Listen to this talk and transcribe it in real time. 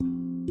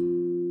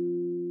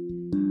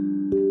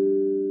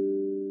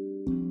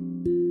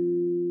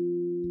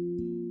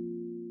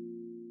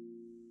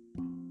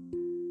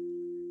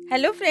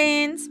Hello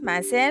friends,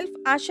 myself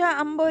Asha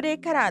Ambore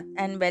Kharat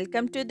and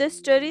welcome to the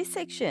story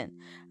section.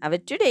 Our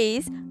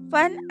today's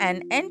fun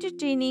and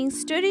entertaining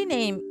story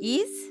name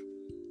is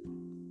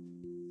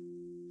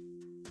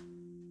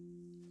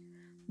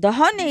The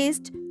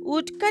Honest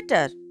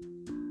Woodcutter.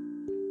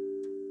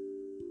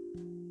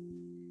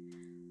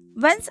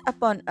 Once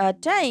upon a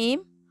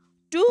time,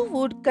 two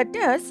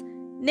woodcutters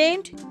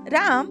named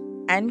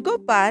Ram and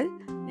Gopal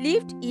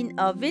lived in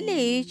a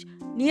village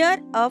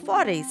near a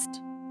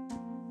forest.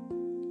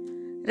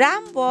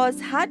 Ram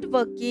was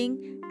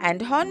hardworking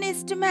and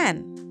honest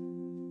man.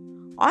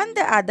 On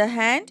the other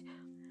hand,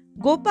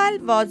 Gopal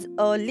was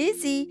a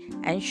lazy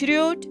and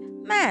shrewd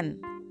man.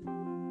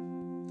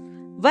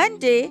 One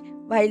day,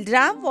 while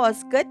Ram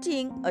was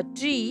cutting a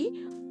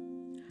tree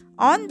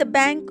on the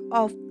bank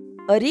of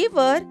a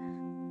river,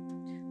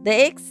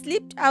 the axe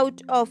slipped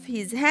out of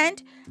his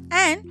hand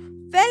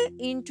and fell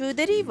into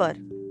the river.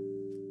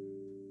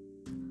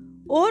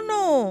 Oh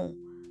no!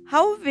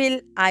 How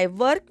will I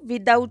work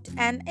without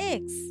an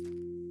axe?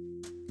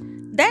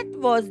 That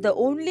was the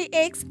only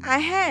axe I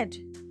had,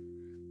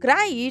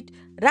 cried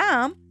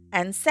Ram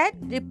and sat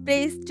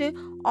replaced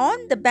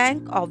on the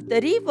bank of the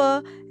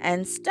river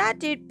and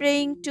started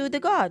praying to the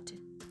god.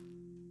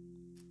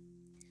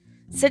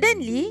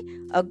 Suddenly,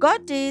 a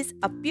goddess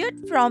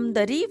appeared from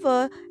the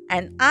river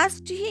and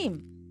asked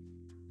him,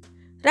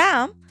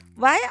 Ram,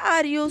 why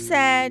are you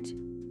sad?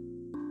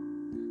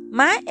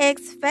 My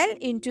axe fell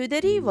into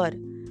the river,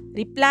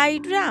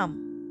 replied Ram.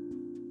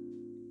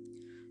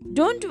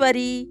 Don't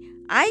worry,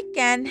 I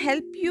can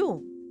help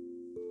you,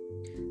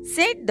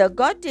 said the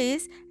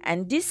goddess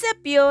and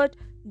disappeared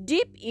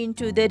deep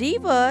into the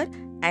river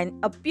and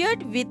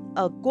appeared with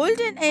a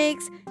golden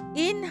axe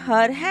in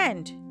her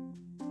hand.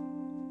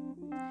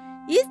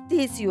 Is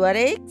this your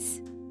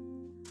axe?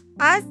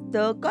 Asked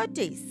the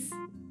goddess.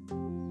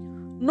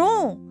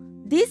 No,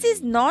 this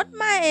is not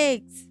my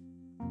axe,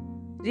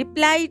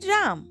 replied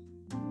Ram.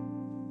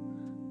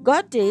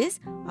 Goddess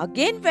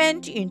again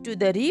went into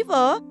the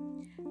river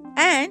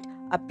and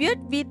appeared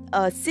with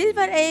a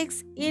silver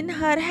axe in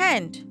her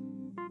hand.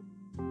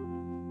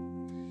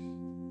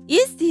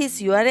 Is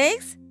this your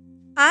axe?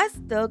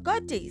 Asked the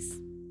goddess.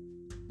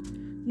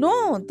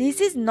 No,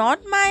 this is not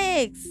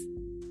my axe,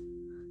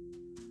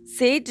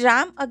 said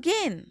Ram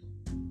again.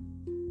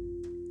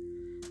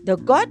 The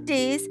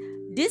goddess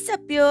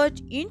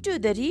disappeared into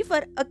the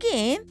river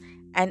again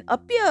and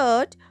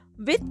appeared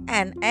with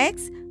an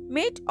axe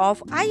made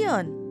of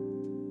iron.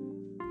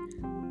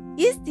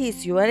 Is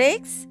this your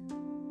axe?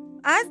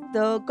 Asked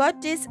the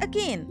goddess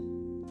again.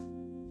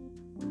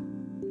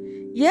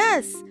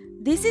 Yes,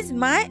 this is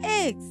my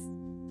axe,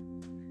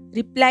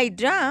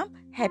 replied Ram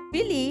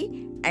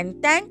happily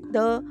and thanked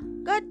the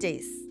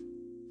goddess.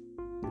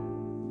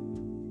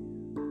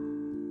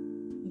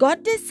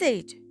 Goddess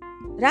said,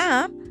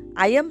 Ram,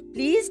 I am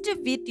pleased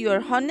with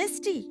your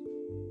honesty.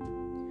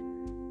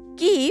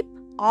 Keep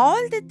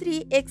all the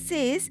three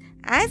axes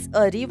as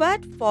a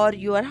reward for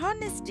your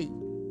honesty.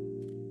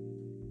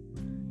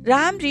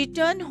 Ram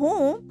returned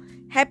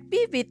home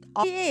happy with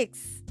all the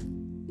eggs.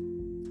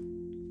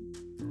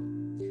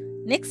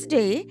 Next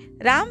day,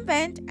 Ram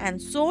went and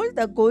sold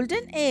the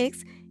golden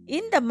eggs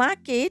in the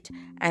market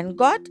and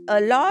got a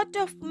lot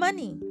of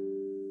money.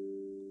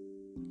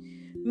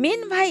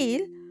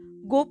 Meanwhile,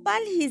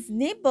 Gopal, his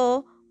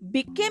neighbor,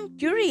 became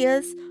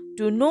curious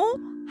to know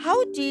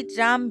how did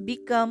Ram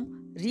become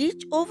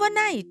rich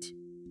overnight.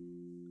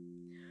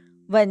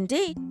 One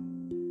day,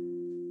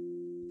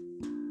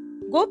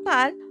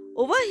 Gopal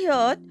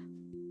overheard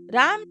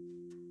Ram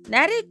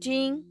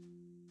narrating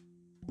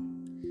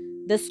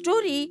the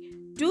story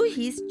to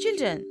his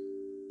children.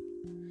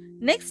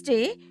 Next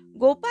day,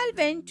 Gopal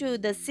went to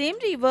the same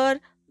river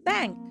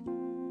bank.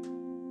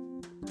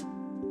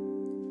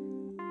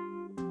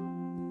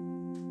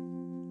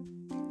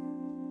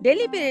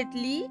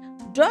 Deliberately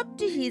dropped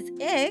his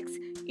axe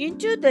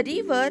into the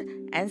river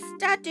and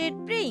started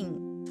praying.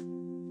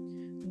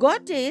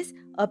 Goddess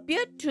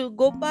appeared to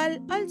Gopal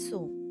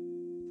also.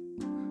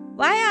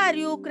 Why are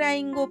you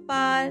crying,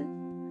 Gopal?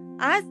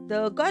 Asked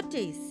the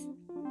goddess.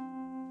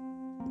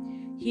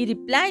 He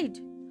replied,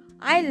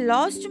 I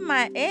lost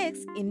my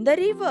axe in the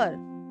river.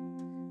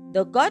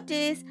 The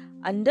goddess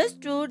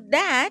understood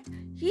that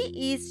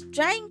he is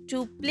trying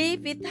to play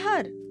with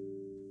her.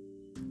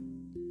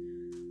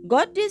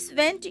 Goddess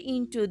went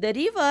into the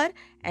river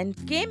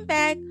and came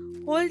back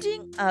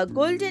holding a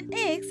golden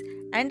axe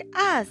and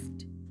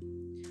asked,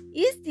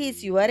 Is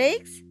this your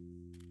axe?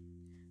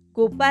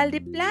 Gopal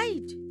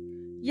replied,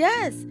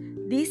 Yes,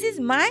 this is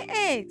my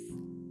axe.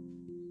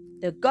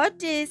 The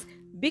goddess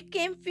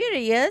became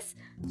furious.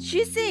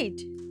 She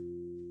said,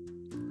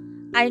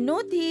 I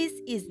know this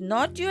is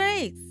not your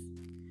axe.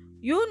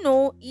 You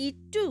know it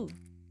too.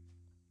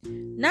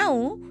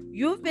 Now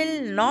you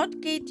will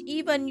not get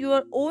even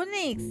your own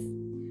axe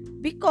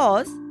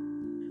because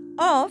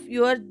of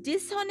your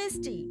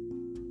dishonesty.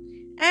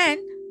 And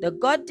the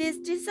goddess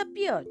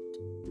disappeared.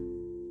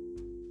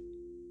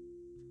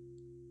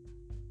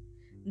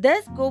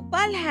 Thus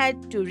Gopal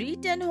had to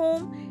return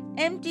home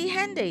empty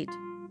handed.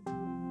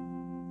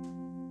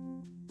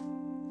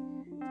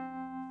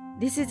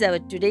 This is our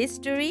today's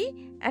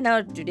story, and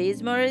our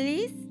today's moral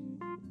is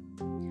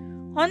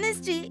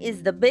honesty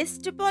is the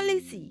best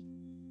policy.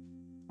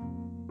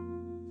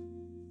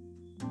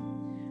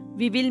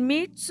 We will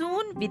meet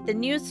soon with a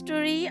new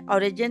story or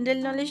a general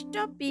knowledge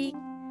topic.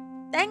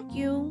 Thank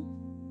you.